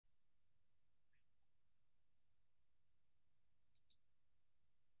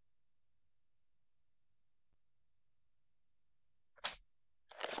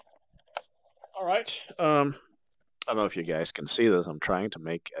right. I don't know if you guys can see this. I'm trying to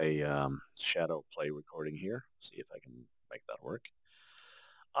make a shadow play recording here. See if I can make that work.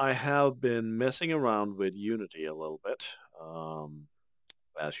 I have been messing around with Unity a little bit.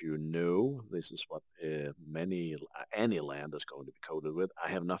 As you know, this is what any land is going to be coded with. I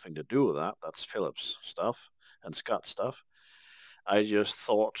have nothing to do with that. That's Philip's stuff and Scott's stuff. I just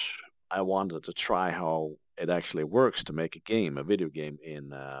thought I wanted to try how it actually works to make a video game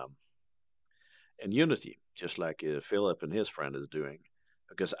in Unity, just like Philip and his friend is doing.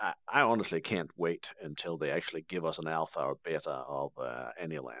 Because I honestly can't wait until they actually give us an alpha or beta of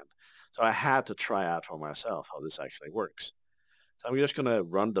Anyland. So I had to try out for myself how this actually works. So I'm just going to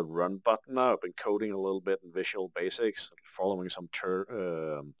run the run button now. I've been coding a little bit in Visual Basics, following some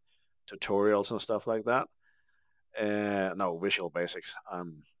tutorials and stuff like that. No, Visual Basics.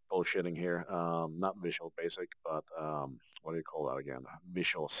 I'm bullshitting here. Not Visual Basic, but what do you call that again?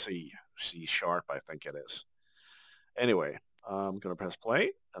 Visual C Sharp, I think it is. Anyway, I'm going to press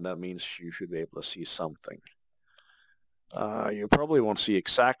play, and that means you should be able to see something. You probably won't see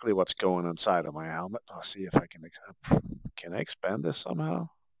exactly what's going inside of my helmet. I'll see if I can I expand this somehow?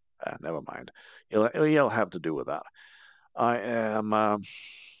 Never mind. You'll have to do with that. I am,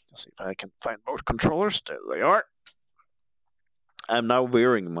 let's see if I can find both controllers. There they are. I'm now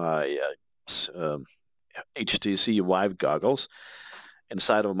wearing my HTC VIVE goggles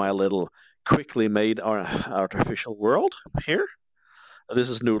inside of my little quickly made artificial world here. This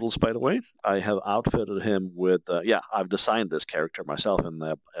is Noodles, by the way. I have outfitted him with, I've designed this character myself in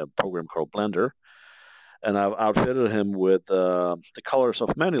a program called Blender. And I've outfitted him with the colors of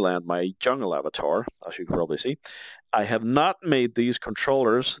Manyland, my jungle avatar, as you can probably see. I have not made these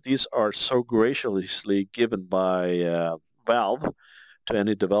controllers. These are so graciously given by Valve to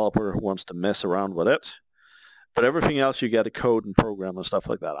any developer who wants to mess around with it. But everything else you got to code and program and stuff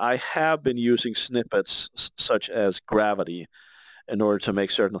like that. I have been using snippets such as gravity in order to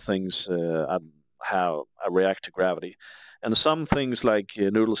make certain things how I react to gravity. And some things like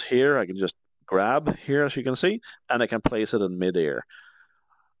Noodles here, I can just grab here, as you can see, and I can place it in midair.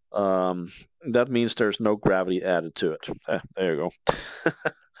 That means there's no gravity added to it. There you go.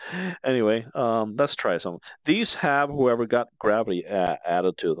 Anyway, let's try some. These have whoever got gravity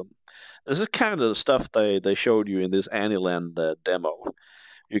added to them. This is kind of the stuff they showed you in this Anyland demo.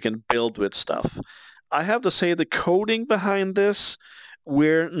 You can build with stuff. I have to say the coding behind this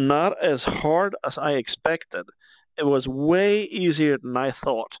were not as hard as I expected. It was way easier than I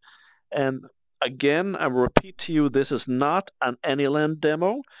thought. And again, I repeat to you, this is not an Anyland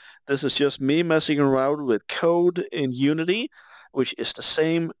demo. This is just me messing around with code in Unity, which is the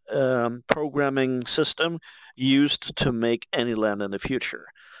same programming system used to make Anyland in the future.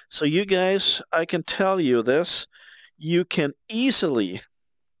 So you guys, I can tell you this, you can easily,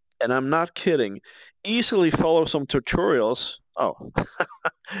 and I'm not kidding, easily follow some tutorials. Oh,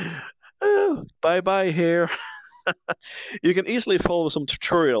 bye-bye here. You can easily follow some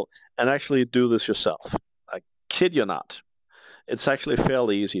tutorial and actually do this yourself. I kid you not. It's actually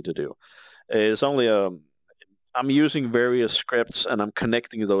fairly easy to do. It's only I'm using various scripts and I'm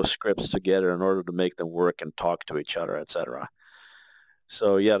connecting those scripts together in order to make them work and talk to each other, etc.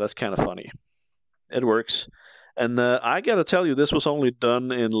 So yeah, that's kind of funny. It works. And I got to tell you, this was only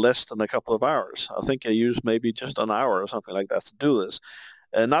done in less than a couple of hours. I think I used maybe just an hour or something like that to do this.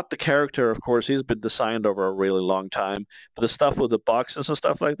 Not the character, of course. He's been designed over a really long time. But the stuff with the boxes and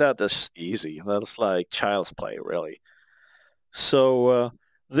stuff like that, that's easy. That's like child's play, really. So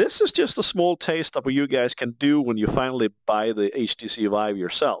this is just a small taste of what you guys can do when you finally buy the HTC VIVE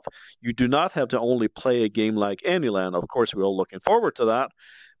yourself. You do not have to only play a game like Anyland. Of course, we're all looking forward to that.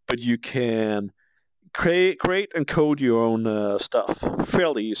 But you can create and code your own stuff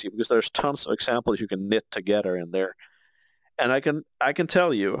fairly easy because there's tons of examples you can knit together in there. And I can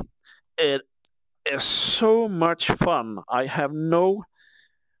tell you, it is so much fun. I have no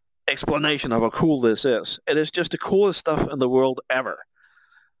explanation of how cool this is. It is just the coolest stuff in the world ever.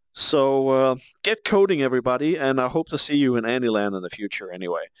 So get coding, everybody, and I hope to see you in Anyland in the future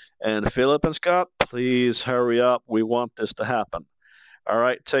anyway. And Philip and Scott, please hurry up. We want this to happen. All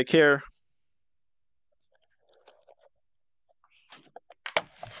right, take care.